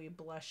glowy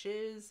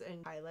blushes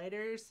and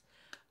highlighters.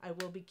 I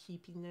will be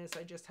keeping this.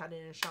 I just had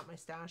it in a Shop My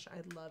Stash.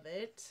 I love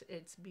it.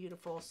 It's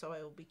beautiful, so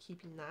I will be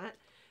keeping that.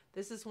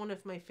 This is one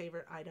of my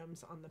favorite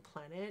items on the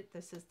planet.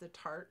 This is the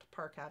Tarte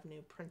Park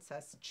Avenue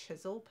Princess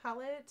Chisel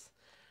palette.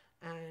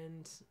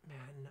 And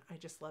man, I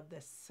just love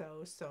this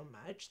so, so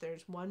much.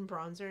 There's one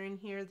bronzer in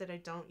here that I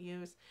don't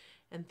use,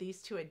 and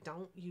these 2 I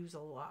don't use a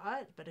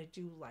lot, but I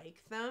do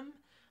like them.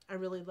 I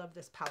really love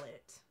this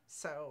palette,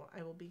 so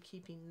I will be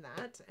keeping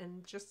that.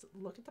 And just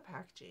look at the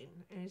packaging.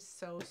 It is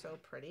so, so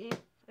pretty.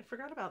 I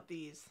forgot about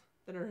these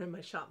that are in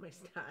my Shop My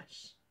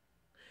Stash.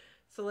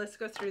 So let's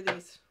go through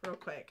these real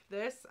quick.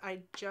 This I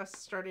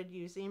just started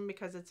using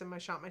because it's in my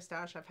Shop My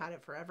Stash. I've had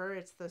it forever.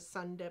 It's the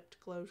Sun Dipped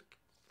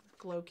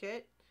Glow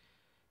Kit.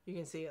 You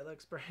can see it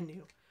looks brand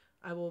new.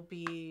 I will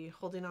be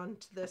holding on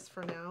to this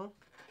for now.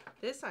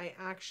 This I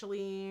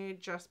actually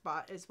just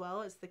bought as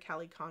well. It's the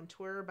Cali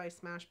Contour by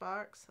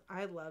Smashbox.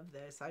 I love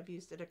this. I've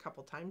used it a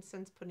couple times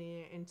since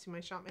putting it into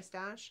my Shop My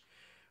Stash.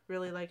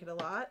 Really like it a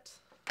lot.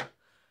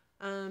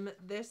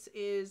 This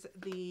is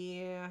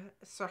the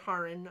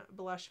Saharan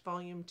Blush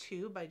Volume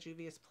 2 by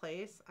Juvia's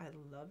Place. I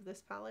love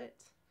this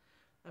palette.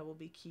 I will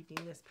be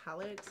keeping this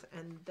palette,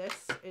 and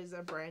this is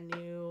a brand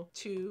new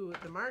to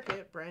the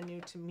market, brand new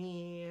to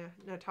me,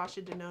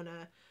 Natasha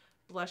Denona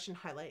Blush and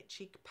Highlight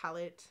Cheek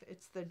Palette.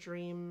 It's the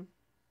Dream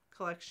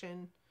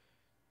Collection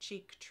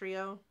cheek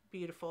trio.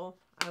 Beautiful.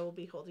 I will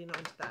be holding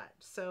on to that.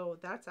 So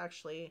that's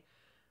actually,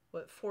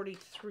 what,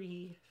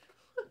 43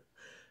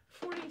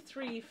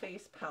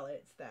 face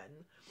palettes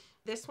then.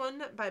 This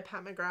one by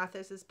Pat McGrath,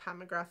 this is Pat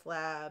McGrath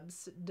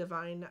Labs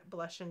Divine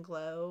Blush and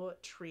Glow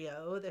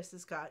Trio. This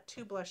has got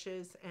 2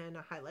 blushes and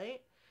a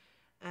highlight.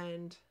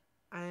 And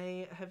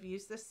I have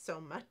used this so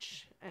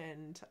much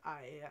and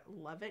I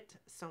love it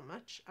so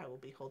much. I will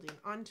be holding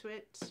on to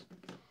it.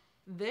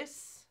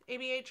 This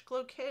ABH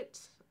Glow Kit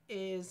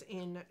is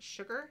in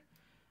Sugar.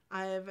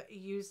 I've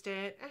used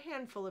it a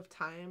handful of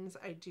times.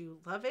 I do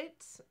love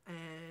it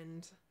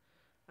and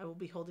I will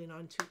be holding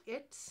on to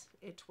it.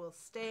 It will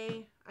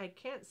stay. I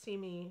can't see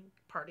me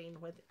parting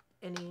with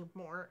any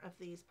more of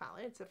these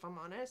palettes, if I'm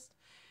honest.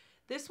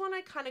 This one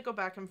I kind of go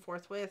back and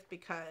forth with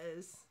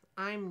because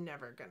I'm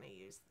never going to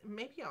use.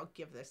 Maybe I'll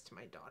give this to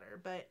my daughter,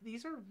 but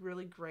these are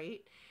really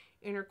great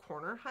inner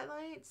corner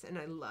highlights and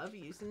I love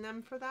using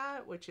them for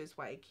that, which is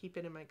why I keep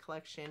it in my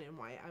collection and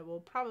why I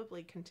will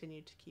probably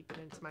continue to keep it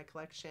into my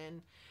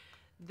collection.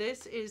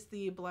 This is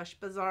the Blush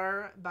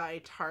Bazaar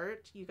by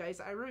Tarte. You guys,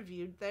 I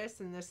reviewed this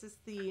and this is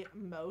the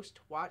most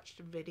watched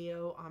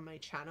video on my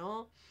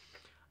channel.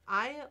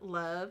 I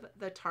love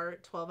the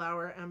Tarte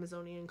 12-Hour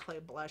Amazonian Clay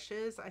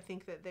blushes. I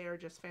think that they are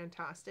just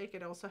fantastic.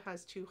 It also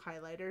has 2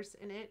 highlighters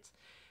in it.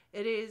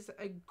 It is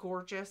a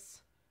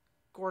gorgeous,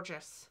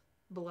 gorgeous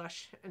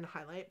blush and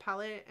highlight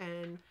palette,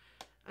 and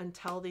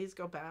until these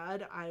go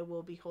bad, I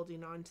will be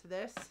holding on to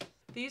this.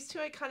 These 2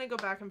 I kind of go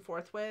back and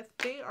forth with.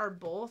 They are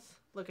both,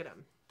 look at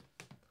them.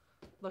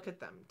 Look at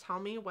them. Tell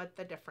me what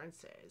the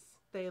difference is.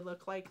 They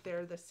look like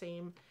they're the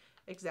same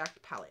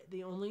exact palette.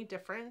 The only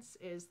difference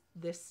is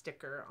this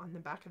sticker on the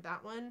back of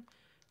that one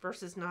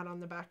versus not on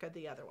the back of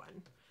the other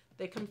one.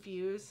 They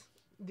confuse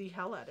the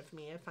hell out of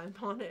me, if I'm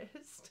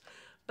honest.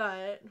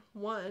 But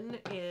one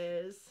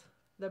is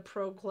the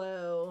Pro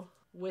Glow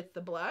with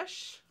the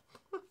blush.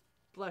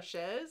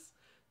 Blushes.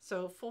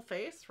 So full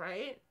face,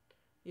 right?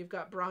 You've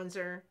got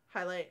bronzer,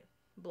 highlight,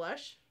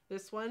 blush.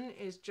 This one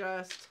is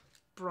just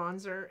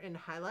bronzer and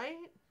highlight.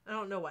 I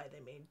don't know why they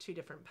made 2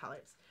 different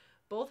palettes.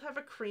 Both have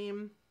a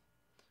cream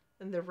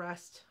and the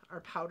rest are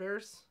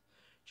powders.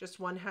 Just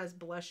one has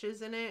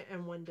blushes in it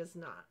and one does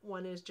not.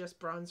 One is just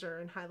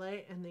bronzer and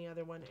highlight and the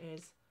other one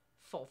is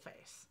full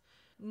face.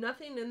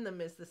 Nothing in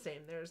them is the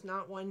same. There's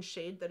not one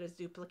shade that is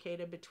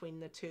duplicated between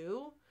the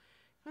 2.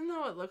 Even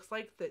though it looks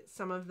like that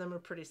some of them are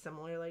pretty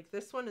similar. Like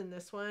this one and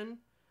this one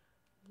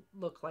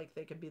look like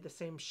they could be the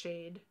same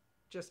shade.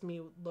 Just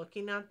me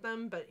looking at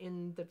them, but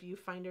in the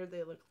viewfinder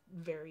they look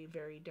very,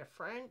 very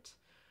different.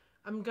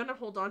 I'm gonna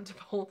hold on to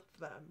both of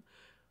them.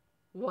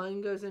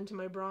 One goes into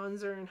my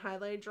bronzer and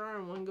highlight drawer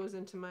and one goes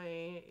into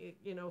my,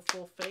 you know,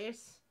 full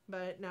face,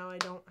 but now I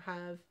don't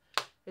have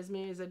as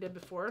many as I did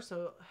before,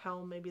 so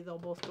hell, maybe they'll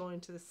both go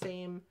into the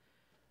same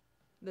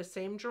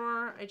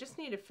drawer. I just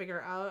need to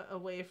figure out a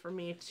way for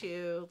me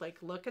to like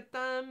look at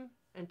them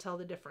and tell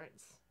the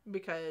difference,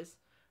 because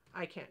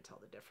I can't tell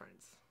the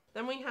difference.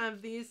 Then we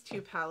have these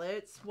 2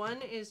 palettes.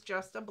 One is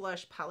just a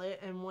blush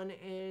palette and one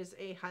is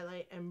a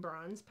highlight and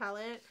bronze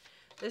palette.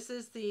 This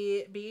is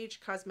the BH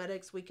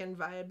Cosmetics Weekend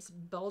Vibes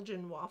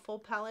Belgian Waffle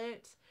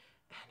palette.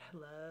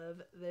 And I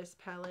love this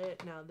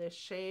palette. Now this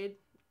shade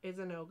is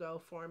a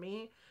no-go for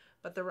me,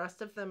 but the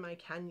rest of them I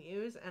can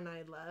use and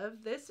I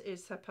love. This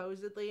is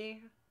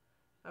supposedly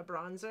a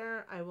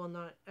bronzer. I will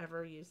not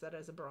ever use that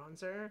as a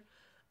bronzer.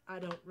 I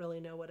don't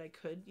really know what I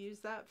could use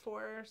that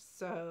for,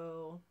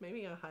 so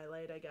maybe a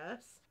highlight, I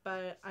guess.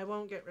 But I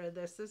won't get rid of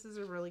this. This is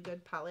a really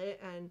good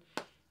palette, and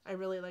I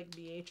really like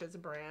BH as a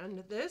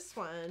brand. This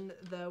one,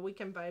 the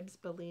Weekend Vibes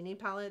Bellini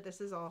palette,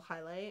 this is all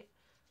highlight.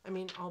 I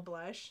mean, all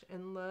blush.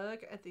 And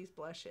look at these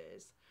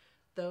blushes.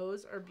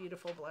 Those are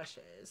beautiful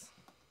blushes.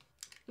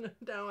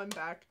 Now I'm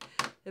back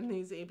in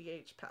these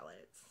ABH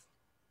palettes.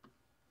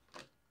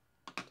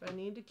 Do I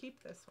need to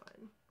keep this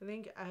one? I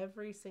think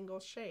every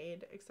single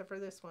shade, except for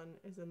this one,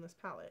 is in this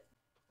palette.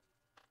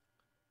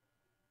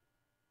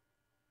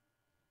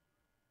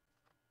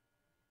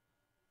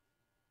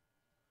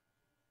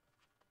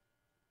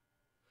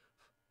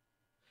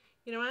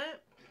 You know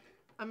what?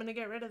 I'm going to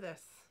get rid of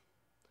this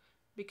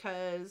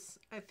because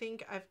I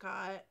think I've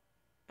got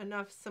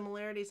enough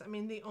similarities. I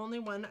mean, the only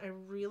one I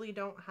really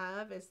don't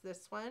have is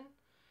this one,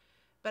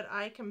 but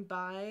I can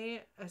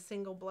buy a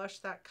single blush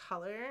that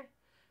color.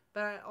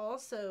 But I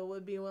also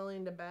would be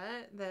willing to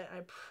bet that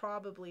I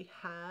probably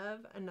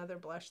have another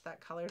blush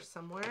that color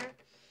somewhere.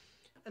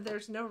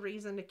 There's no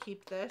reason to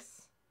keep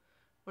this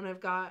when I've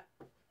got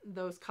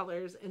those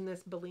colors in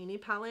this Bellini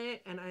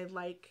palette, and I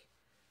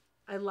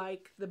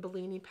like the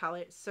Bellini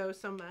palette so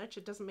much.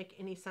 It doesn't make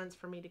any sense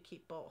for me to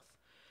keep both.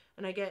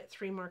 And I get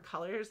 3 more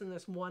colors in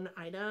this one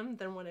item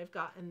than what I've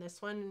got in this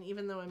one. And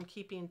even though I'm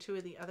keeping 2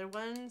 of the other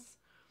ones,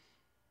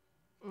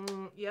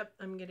 yep,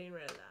 I'm getting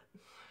rid of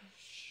that.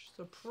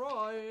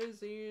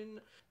 Surprising.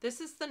 This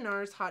is the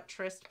NARS Hot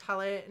Tryst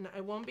palette, and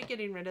I won't be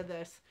getting rid of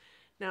this.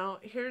 Now,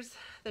 here's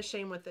the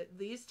shame with it.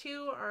 These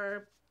 2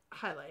 are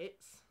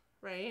highlights,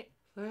 right?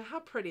 Look at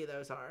how pretty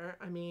those are.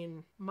 I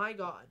mean, my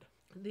God.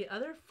 The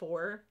other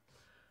 4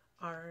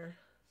 are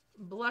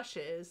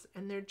blushes,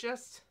 and they're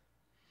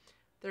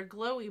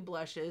glowy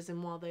blushes,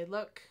 and while they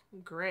look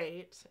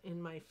great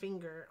in my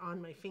finger,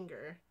 on my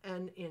finger,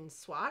 and in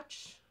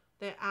swatch,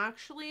 they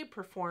actually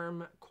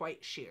perform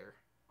quite sheer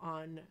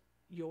on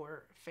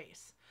your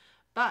face.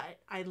 But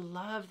I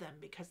love them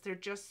because they're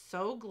just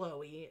so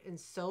glowy and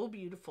so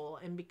beautiful,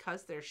 and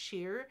because they're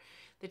sheer,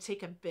 they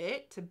take a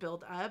bit to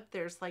build up.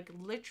 There's like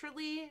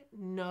literally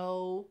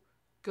no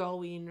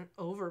going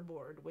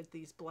overboard with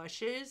these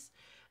blushes,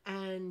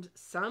 and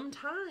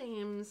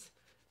sometimes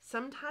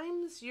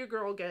your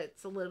girl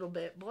gets a little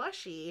bit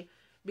blushy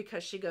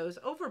because she goes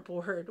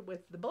overboard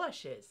with the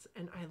blushes,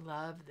 and I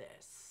love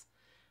this.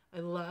 I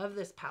love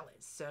this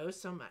palette so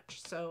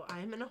much. So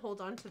I'm going to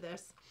hold on to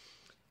this.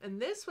 And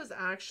this was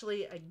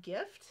actually a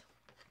gift.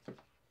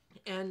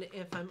 And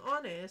if I'm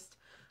honest,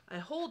 I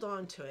hold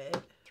on to it.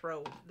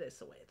 Throw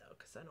this away though,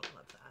 because I don't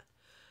love that.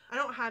 I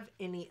don't have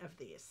any of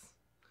these.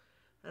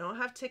 I don't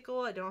have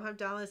Tickle. I don't have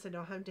Dallas. I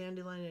don't have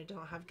Dandelion. I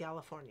don't have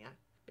California.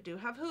 I do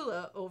have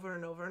Hula over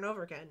and over and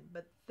over again.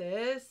 But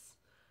this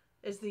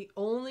is the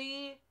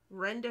only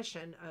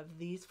rendition of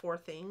these 4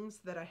 things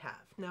that I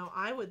have. Now,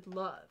 I would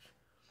love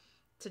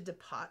to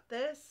depot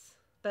this,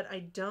 but I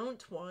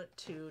don't want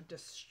to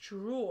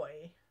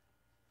destroy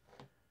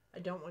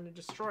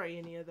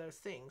any of those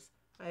things.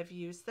 I've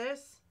used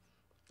this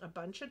a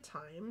bunch of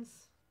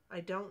times. I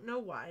don't know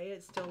why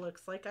it still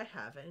looks like I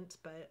haven't,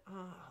 but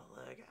oh,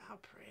 look how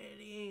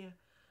pretty.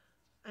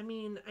 I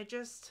mean, I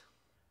just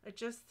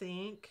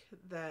think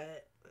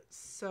that it's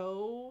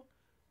so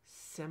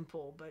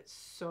simple but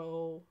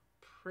so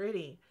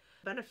pretty.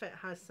 Benefit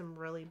has some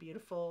really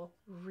beautiful,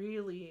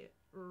 really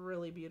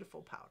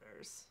beautiful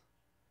powders.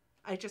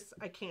 I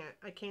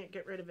can't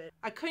get rid of it.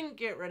 I couldn't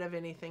get rid of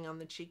anything on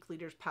the Cheek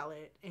Leaders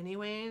palette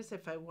anyways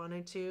if I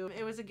wanted to.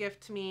 It was a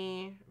gift to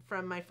me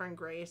from my friend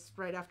Grace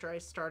right after I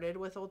started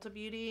with Ulta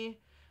Beauty,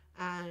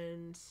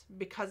 and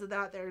because of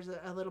that there's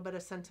a little bit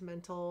of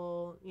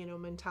sentimental, you know,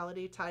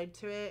 mentality tied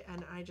to it,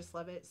 and I just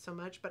love it so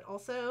much. But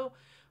also,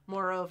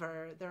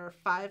 moreover, there are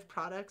 5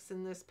 products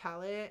in this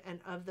palette, and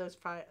of those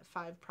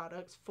 5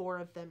 products, 4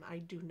 of them I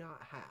do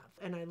not have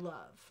and I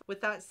love.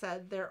 With that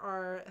said, there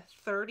are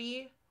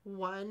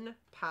 31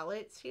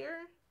 palettes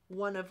here,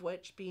 one of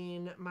which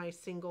being my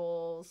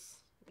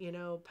singles, you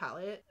know,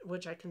 palette,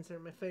 which I consider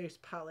my face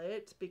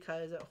palette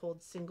because it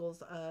holds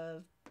singles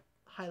of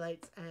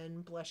highlights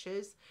and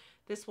blushes.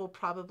 This will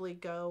probably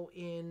go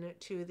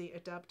into the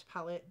Adept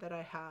palette that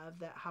I have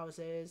that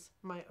houses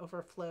my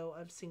overflow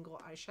of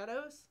single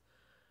eyeshadows.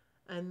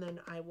 And then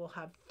I will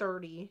have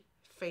 30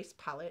 face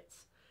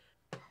palettes.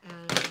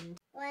 And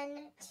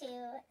 1, 2,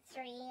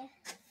 3,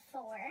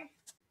 4,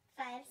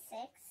 5, 6,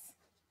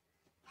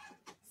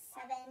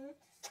 7,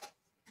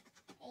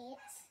 8,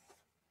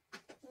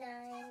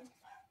 9,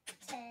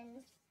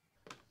 10,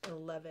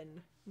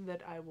 11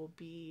 that I will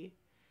be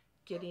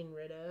getting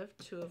rid of,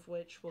 2 of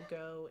which will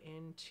go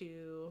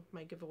into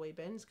my giveaway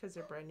bins because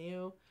they're brand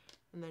new,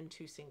 and then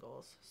 2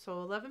 singles.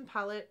 So 11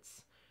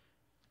 palettes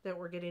that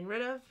we're getting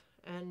rid of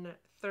and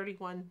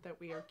 31 that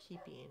we are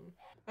keeping.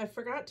 I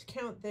forgot to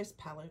count this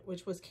palette,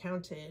 which was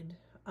counted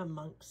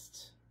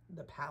amongst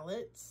the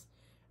palettes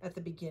at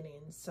the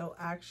beginning. So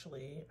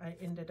actually I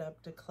ended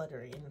up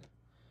decluttering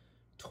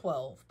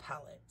 12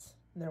 palettes.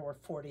 There were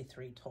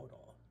 43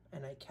 total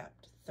and I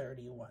kept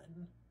 31.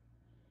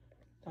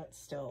 That's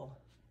still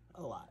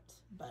a lot,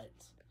 but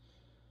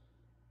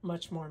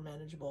much more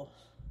manageable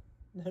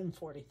than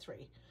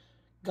 43.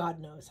 God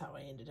knows how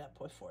I ended up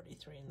with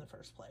 43 in the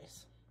first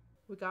place.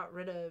 We got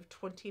rid of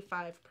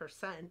 25%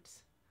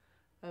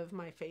 of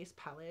my face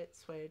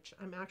palettes, which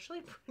I'm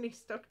actually pretty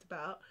stoked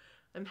about.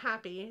 I'm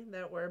happy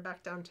that we're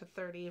back down to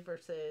 30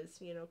 versus,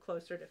 you know,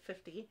 closer to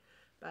 50.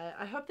 But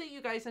I hope that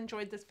you guys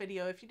enjoyed this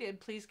video. If you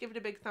did, please give it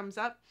a big thumbs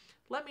up.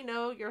 Let me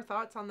know your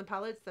thoughts on the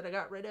palettes that I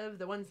got rid of,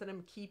 the ones that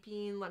I'm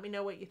keeping. Let me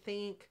know what you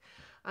think.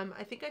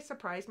 I think I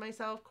surprised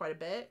myself quite a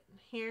bit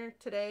here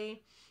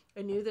today.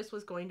 I knew this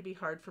was going to be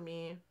hard for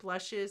me.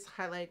 Blushes,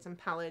 highlights, and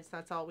palettes,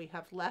 that's all we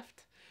have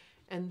left.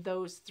 And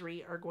those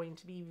 3 are going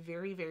to be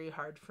very, very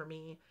hard for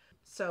me.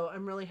 So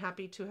I'm really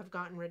happy to have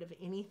gotten rid of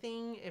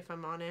anything, if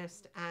I'm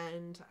honest.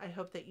 And I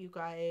hope that you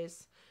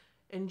guys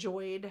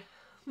enjoyed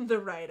the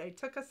ride I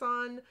took us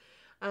on.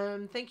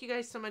 Thank you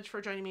guys so much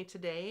for joining me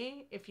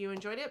today. If you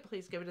enjoyed it,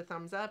 please give it a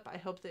thumbs up. I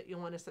hope that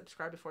you'll want to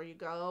subscribe before you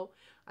go.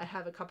 I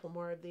have a couple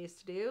more of these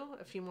to do,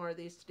 a few more of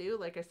these to do.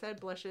 Like I said,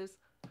 blushes,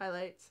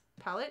 highlights,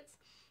 palettes.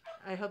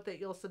 I hope that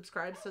you'll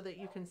subscribe so that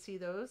you can see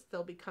those.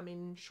 They'll be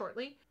coming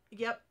shortly.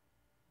 Yep.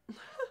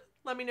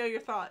 Let me know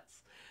your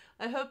thoughts.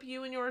 I hope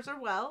you and yours are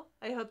well.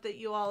 I hope that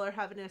you all are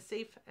having a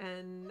safe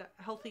and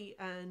healthy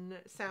and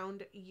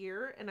sound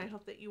year. And I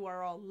hope that you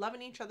are all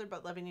loving each other,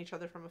 but loving each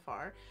other from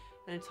afar.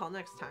 And until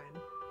next time,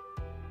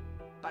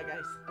 bye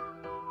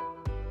guys.